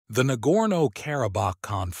The Nagorno Karabakh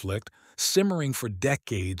conflict, simmering for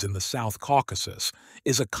decades in the South Caucasus,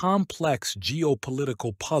 is a complex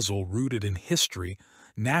geopolitical puzzle rooted in history,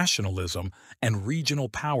 nationalism, and regional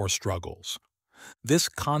power struggles. This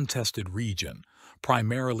contested region,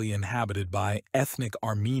 primarily inhabited by ethnic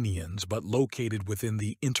Armenians but located within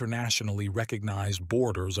the internationally recognized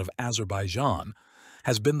borders of Azerbaijan,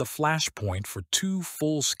 has been the flashpoint for two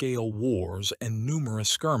full-scale wars and numerous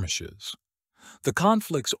skirmishes. The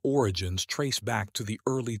conflict's origins trace back to the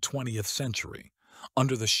early 20th century,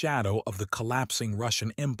 under the shadow of the collapsing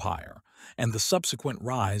Russian Empire and the subsequent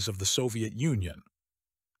rise of the Soviet Union.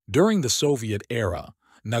 During the Soviet era,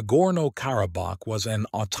 Nagorno Karabakh was an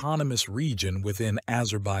autonomous region within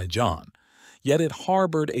Azerbaijan, yet it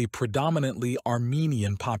harbored a predominantly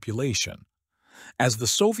Armenian population. As the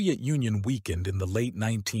Soviet Union weakened in the late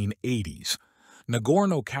 1980s,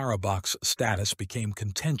 Nagorno-Karabakh's status became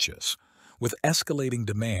contentious, with escalating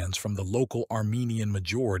demands from the local Armenian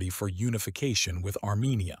majority for unification with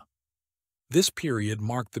Armenia. This period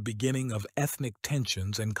marked the beginning of ethnic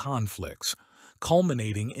tensions and conflicts,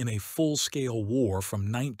 culminating in a full-scale war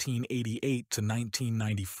from 1988 to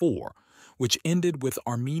 1994, which ended with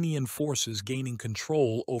Armenian forces gaining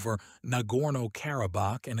control over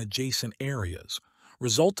Nagorno-Karabakh and adjacent areas,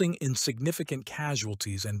 resulting in significant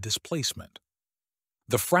casualties and displacement.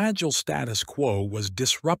 The fragile status quo was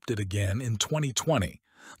disrupted again in 2020,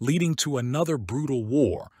 leading to another brutal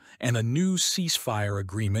war and a new ceasefire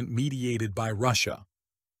agreement mediated by Russia.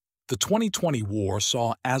 The 2020 war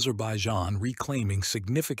saw Azerbaijan reclaiming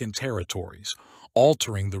significant territories,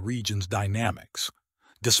 altering the region's dynamics.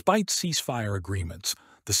 Despite ceasefire agreements,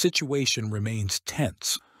 the situation remains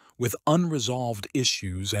tense, with unresolved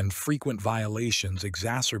issues and frequent violations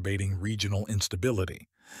exacerbating regional instability.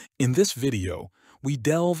 In this video, we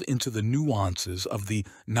delve into the nuances of the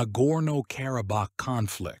Nagorno-Karabakh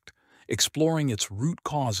conflict, exploring its root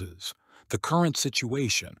causes, the current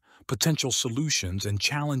situation, potential solutions, and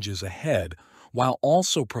challenges ahead, while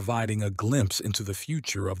also providing a glimpse into the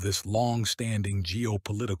future of this long-standing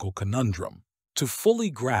geopolitical conundrum. To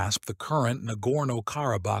fully grasp the current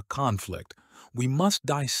Nagorno-Karabakh conflict, we must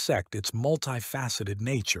dissect its multifaceted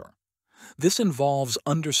nature. This involves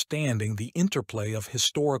understanding the interplay of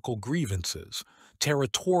historical grievances,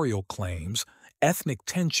 territorial claims, ethnic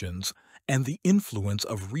tensions, and the influence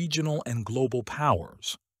of regional and global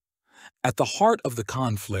powers. At the heart of the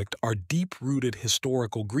conflict are deep-rooted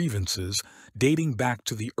historical grievances dating back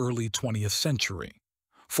to the early 20th century.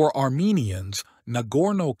 For Armenians,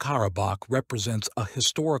 Nagorno-Karabakh represents a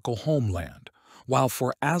historical homeland, while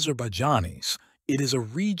for Azerbaijanis, it is a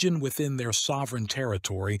region within their sovereign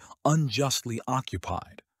territory unjustly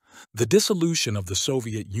occupied. The dissolution of the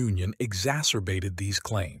Soviet Union exacerbated these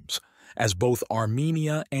claims, as both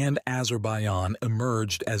Armenia and Azerbaijan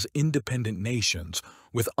emerged as independent nations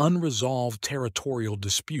with unresolved territorial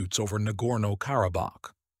disputes over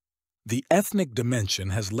Nagorno-Karabakh. The ethnic dimension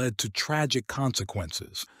has led to tragic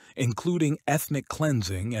consequences, including ethnic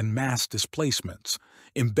cleansing and mass displacements,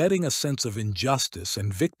 embedding a sense of injustice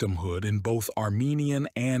and victimhood in both Armenian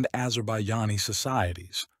and Azerbaijani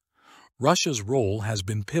societies. Russia's role has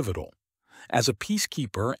been pivotal. As a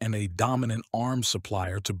peacekeeper and a dominant arms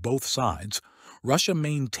supplier to both sides, Russia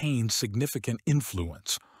maintains significant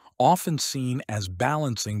influence, often seen as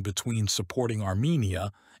balancing between supporting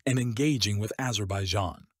Armenia and engaging with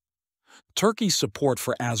Azerbaijan. Turkey's support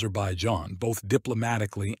for Azerbaijan, both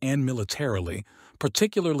diplomatically and militarily,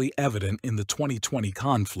 particularly evident in the 2020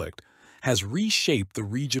 conflict, has reshaped the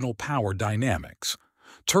regional power dynamics.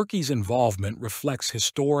 Turkey's involvement reflects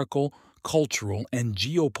historical, cultural, and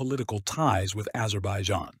geopolitical ties with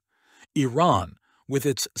Azerbaijan. Iran, with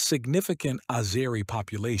its significant Azeri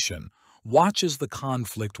population, watches the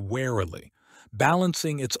conflict warily,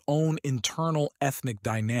 balancing its own internal ethnic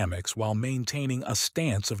dynamics while maintaining a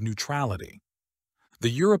stance of neutrality. The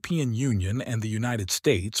European Union and the United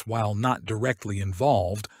States, while not directly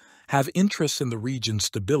involved, have interests in the region's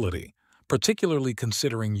stability, particularly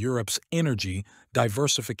considering Europe's energy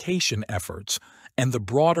diversification efforts and the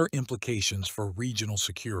broader implications for regional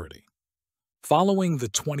security. Following the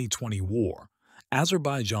 2020 war,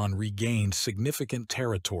 Azerbaijan regained significant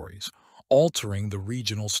territories, altering the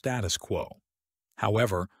regional status quo.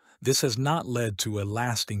 However, this has not led to a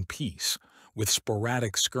lasting peace, with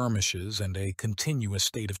sporadic skirmishes and a continuous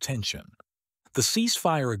state of tension. The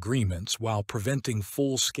ceasefire agreements, while preventing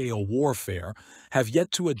full-scale warfare, have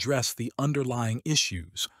yet to address the underlying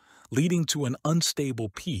issues, leading to an unstable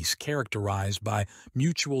peace characterized by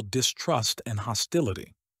mutual distrust and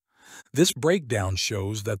hostility. This breakdown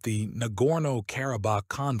shows that the Nagorno Karabakh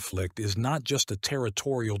conflict is not just a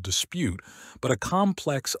territorial dispute, but a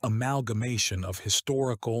complex amalgamation of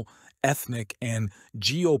historical, ethnic, and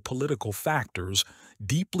geopolitical factors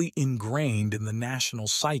deeply ingrained in the national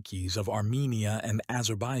psyches of Armenia and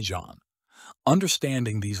Azerbaijan.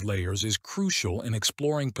 Understanding these layers is crucial in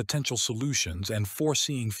exploring potential solutions and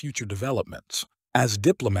foreseeing future developments. As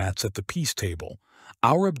diplomats at the peace table,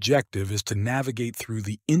 our objective is to navigate through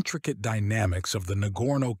the intricate dynamics of the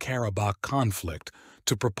Nagorno-Karabakh conflict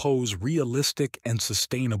to propose realistic and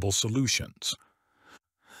sustainable solutions.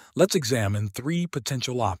 Let's examine three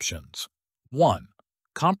potential options. 1.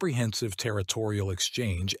 Comprehensive territorial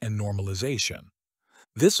exchange and normalization.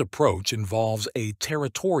 This approach involves a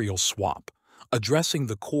territorial swap, addressing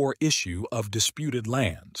the core issue of disputed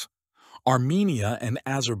lands. Armenia and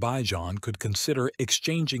Azerbaijan could consider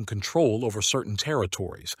exchanging control over certain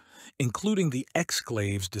territories, including the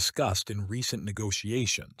exclaves discussed in recent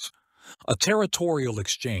negotiations. A territorial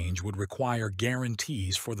exchange would require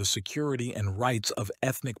guarantees for the security and rights of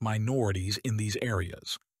ethnic minorities in these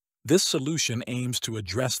areas. This solution aims to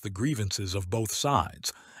address the grievances of both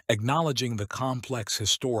sides, acknowledging the complex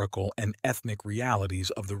historical and ethnic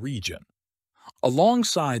realities of the region.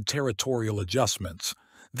 Alongside territorial adjustments,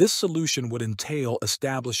 this solution would entail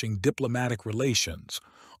establishing diplomatic relations,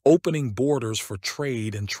 opening borders for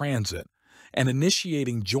trade and transit, and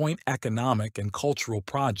initiating joint economic and cultural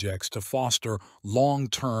projects to foster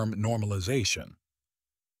long-term normalization.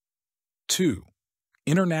 2.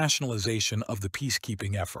 Internationalization of the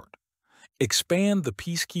peacekeeping effort. Expand the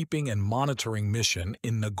peacekeeping and monitoring mission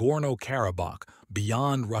in Nagorno-Karabakh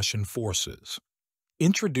beyond Russian forces.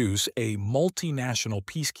 Introduce a multinational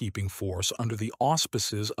peacekeeping force under the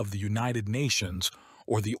auspices of the United Nations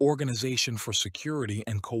or the Organization for Security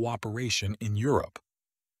and Cooperation in Europe.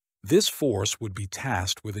 This force would be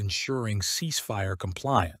tasked with ensuring ceasefire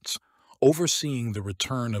compliance, overseeing the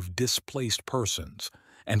return of displaced persons,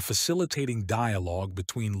 and facilitating dialogue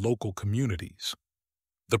between local communities.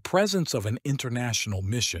 The presence of an international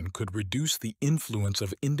mission could reduce the influence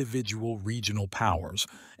of individual regional powers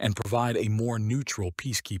and provide a more neutral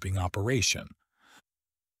peacekeeping operation.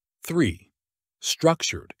 3.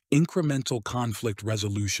 Structured, incremental conflict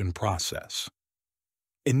resolution process.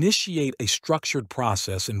 Initiate a structured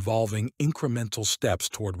process involving incremental steps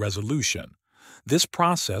toward resolution. This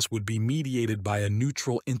process would be mediated by a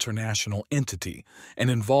neutral international entity and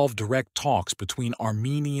involve direct talks between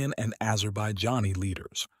Armenian and Azerbaijani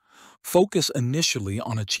leaders. Focus initially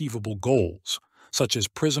on achievable goals, such as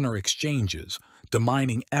prisoner exchanges,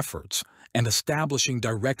 demining efforts, and establishing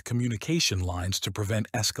direct communication lines to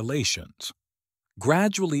prevent escalations.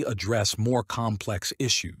 Gradually address more complex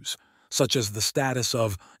issues, such as the status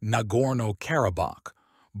of Nagorno Karabakh,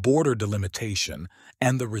 border delimitation,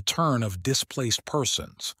 and the return of displaced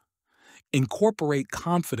persons. Incorporate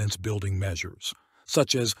confidence-building measures,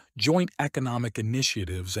 such as joint economic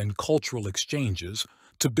initiatives and cultural exchanges,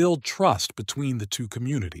 to build trust between the two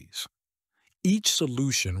communities. Each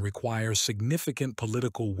solution requires significant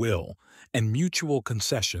political will and mutual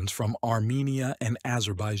concessions from Armenia and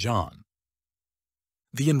Azerbaijan.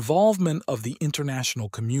 The involvement of the international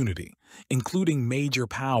community, including major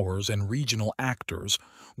powers and regional actors,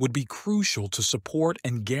 would be crucial to support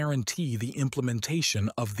and guarantee the implementation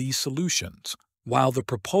of these solutions. While the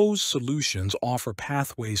proposed solutions offer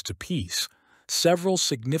pathways to peace, several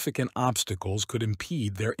significant obstacles could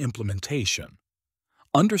impede their implementation.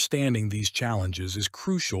 Understanding these challenges is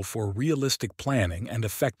crucial for realistic planning and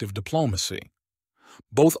effective diplomacy.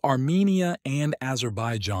 Both Armenia and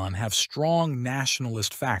Azerbaijan have strong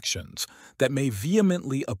nationalist factions that may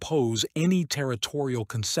vehemently oppose any territorial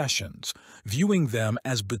concessions, viewing them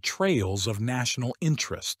as betrayals of national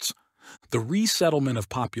interests. The resettlement of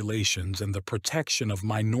populations and the protection of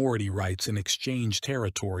minority rights in exchange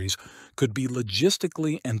territories could be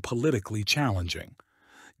logistically and politically challenging.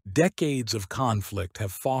 Decades of conflict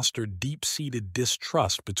have fostered deep-seated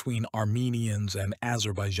distrust between Armenians and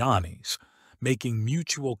Azerbaijanis, making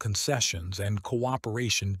mutual concessions and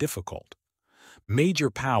cooperation difficult.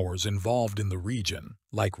 Major powers involved in the region,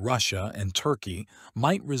 like Russia and Turkey,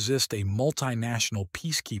 might resist a multinational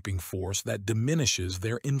peacekeeping force that diminishes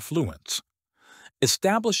their influence.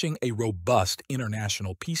 Establishing a robust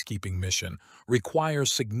international peacekeeping mission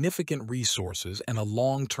requires significant resources and a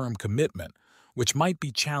long-term commitment, which might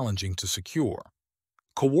be challenging to secure.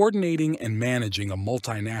 Coordinating and managing a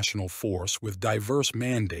multinational force with diverse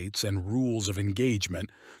mandates and rules of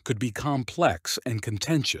engagement could be complex and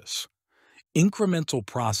contentious. Incremental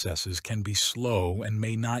processes can be slow and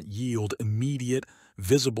may not yield immediate,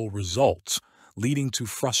 visible results, leading to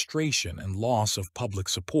frustration and loss of public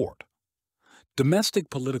support. Domestic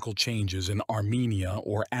political changes in Armenia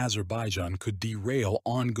or Azerbaijan could derail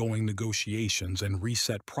ongoing negotiations and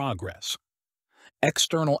reset progress.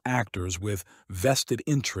 External actors with vested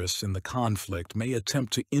interests in the conflict may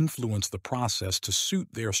attempt to influence the process to suit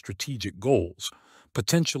their strategic goals,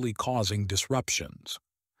 potentially causing disruptions.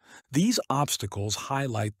 These obstacles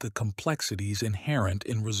highlight the complexities inherent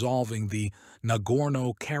in resolving the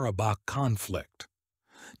Nagorno Karabakh conflict.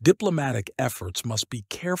 Diplomatic efforts must be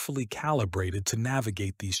carefully calibrated to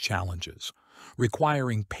navigate these challenges,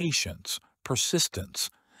 requiring patience, persistence,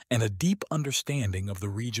 and a deep understanding of the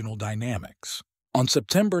regional dynamics. On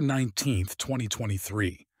September 19,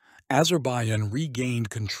 2023, Azerbaijan regained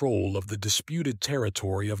control of the disputed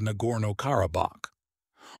territory of Nagorno Karabakh.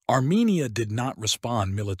 Armenia did not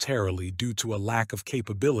respond militarily due to a lack of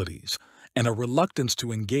capabilities and a reluctance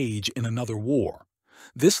to engage in another war.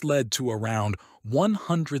 This led to around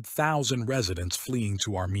 100,000 residents fleeing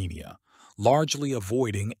to Armenia, largely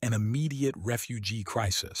avoiding an immediate refugee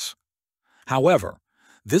crisis. However,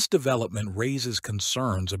 this development raises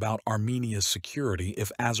concerns about Armenia's security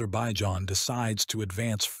if Azerbaijan decides to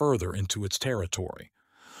advance further into its territory.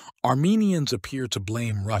 Armenians appear to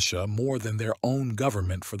blame Russia more than their own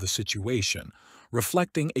government for the situation,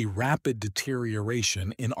 reflecting a rapid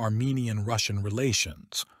deterioration in Armenian-Russian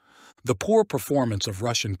relations. The poor performance of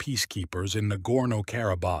Russian peacekeepers in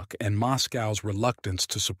Nagorno-Karabakh and Moscow's reluctance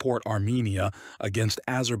to support Armenia against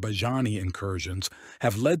Azerbaijani incursions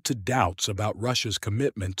have led to doubts about Russia's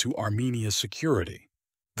commitment to Armenia's security.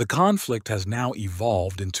 The conflict has now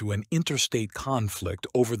evolved into an interstate conflict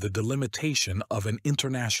over the delimitation of an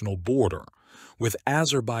international border, with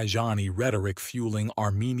Azerbaijani rhetoric fueling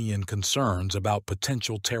Armenian concerns about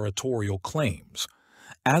potential territorial claims.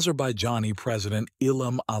 Azerbaijani President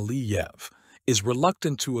Ilham Aliyev is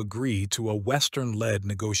reluctant to agree to a Western-led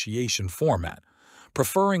negotiation format,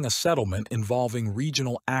 preferring a settlement involving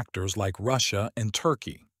regional actors like Russia and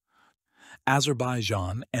Turkey.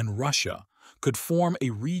 Azerbaijan and Russia could form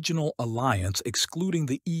a regional alliance excluding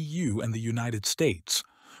the EU and the United States,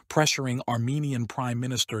 pressuring Armenian Prime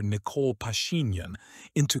Minister Nikol Pashinyan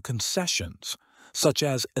into concessions, such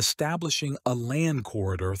as establishing a land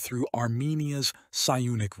corridor through Armenia's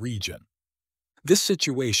Siunic region. This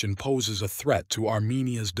situation poses a threat to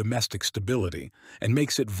Armenia's domestic stability and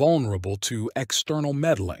makes it vulnerable to external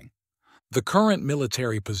meddling. The current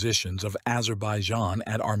military positions of Azerbaijan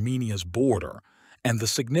at Armenia's border and the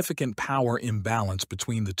significant power imbalance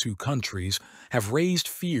between the two countries have raised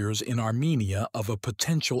fears in Armenia of a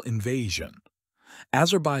potential invasion.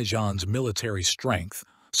 Azerbaijan's military strength,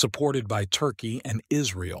 supported by Turkey and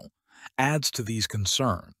Israel, adds to these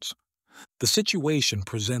concerns. The situation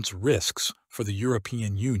presents risks for the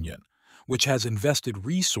European Union, which has invested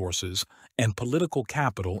resources and political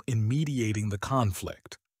capital in mediating the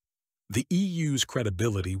conflict. The EU's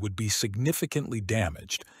credibility would be significantly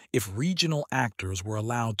damaged if regional actors were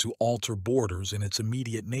allowed to alter borders in its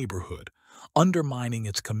immediate neighborhood, undermining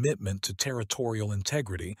its commitment to territorial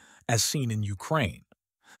integrity as seen in Ukraine.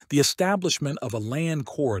 The establishment of a land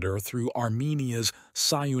corridor through Armenia's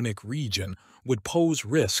Siunic region would pose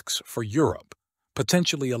risks for Europe,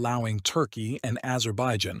 potentially allowing Turkey and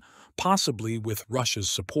Azerbaijan, possibly with Russia's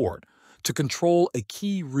support, to control a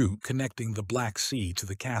key route connecting the Black Sea to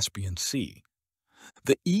the Caspian Sea.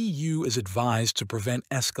 The EU is advised to prevent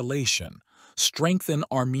escalation, strengthen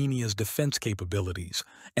Armenia's defense capabilities,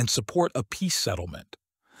 and support a peace settlement.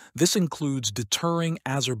 This includes deterring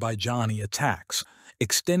Azerbaijani attacks,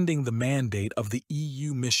 extending the mandate of the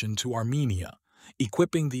EU mission to Armenia,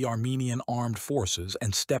 equipping the Armenian armed forces,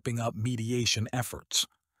 and stepping up mediation efforts.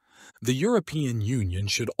 The European Union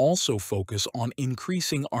should also focus on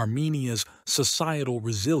increasing Armenia's societal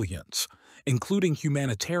resilience, including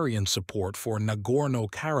humanitarian support for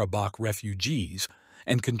Nagorno-Karabakh refugees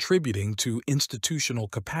and contributing to institutional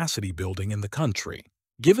capacity building in the country.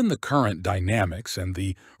 Given the current dynamics and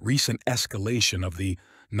the recent escalation of the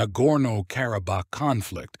Nagorno-Karabakh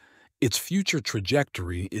conflict, its future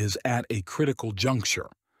trajectory is at a critical juncture.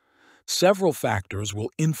 Several factors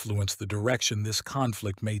will influence the direction this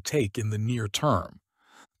conflict may take in the near term.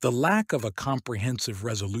 The lack of a comprehensive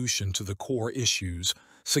resolution to the core issues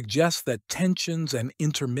suggests that tensions and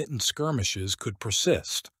intermittent skirmishes could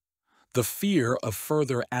persist. The fear of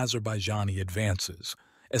further Azerbaijani advances,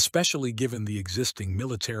 especially given the existing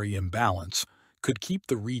military imbalance, could keep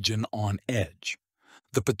the region on edge.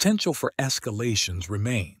 The potential for escalations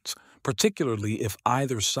remains, particularly if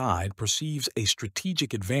either side perceives a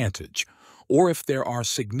strategic advantage or if there are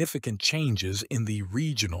significant changes in the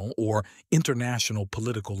regional or international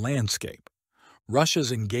political landscape.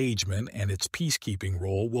 Russia's engagement and its peacekeeping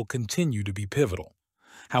role will continue to be pivotal.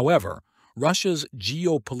 However, Russia's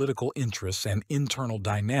geopolitical interests and internal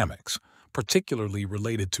dynamics, particularly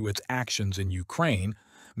related to its actions in Ukraine,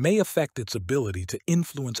 may affect its ability to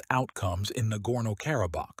influence outcomes in Nagorno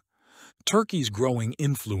Karabakh. Turkey's growing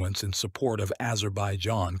influence in support of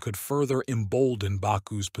Azerbaijan could further embolden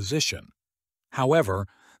Baku's position. However,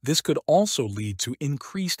 this could also lead to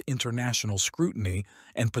increased international scrutiny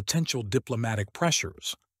and potential diplomatic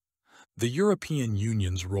pressures. The European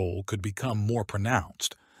Union's role could become more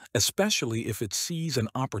pronounced, especially if it sees an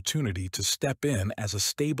opportunity to step in as a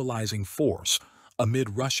stabilizing force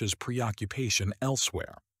amid Russia's preoccupation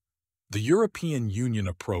elsewhere. The European Union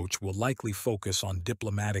approach will likely focus on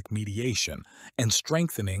diplomatic mediation and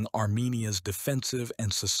strengthening Armenia's defensive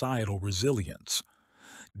and societal resilience.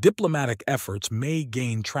 Diplomatic efforts may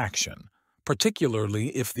gain traction, particularly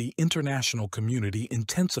if the international community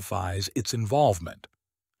intensifies its involvement.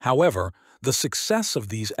 However, the success of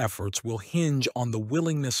these efforts will hinge on the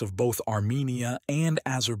willingness of both Armenia and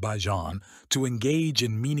Azerbaijan to engage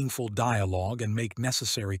in meaningful dialogue and make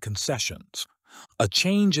necessary concessions. A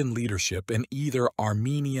change in leadership in either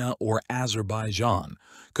Armenia or Azerbaijan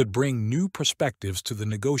could bring new perspectives to the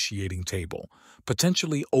negotiating table,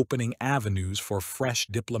 potentially opening avenues for fresh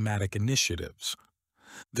diplomatic initiatives.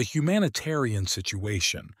 The humanitarian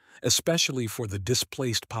situation, especially for the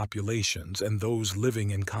displaced populations and those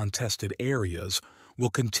living in contested areas, will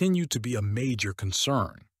continue to be a major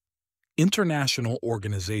concern. International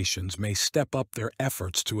organizations may step up their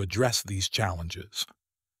efforts to address these challenges.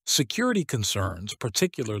 Security concerns,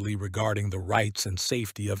 particularly regarding the rights and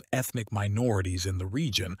safety of ethnic minorities in the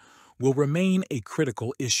region, will remain a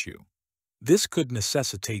critical issue. This could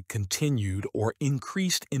necessitate continued or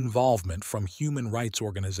increased involvement from human rights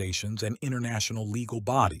organizations and international legal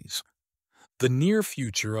bodies. The near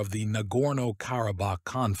future of the Nagorno Karabakh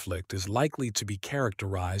conflict is likely to be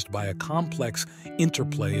characterized by a complex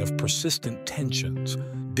interplay of persistent tensions,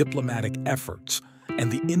 diplomatic efforts,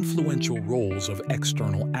 and the influential roles of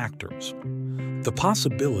external actors. The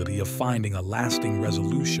possibility of finding a lasting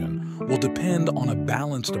resolution will depend on a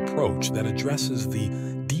balanced approach that addresses the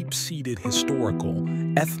deep-seated historical,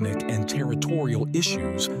 ethnic, and territorial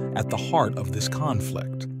issues at the heart of this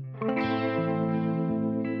conflict.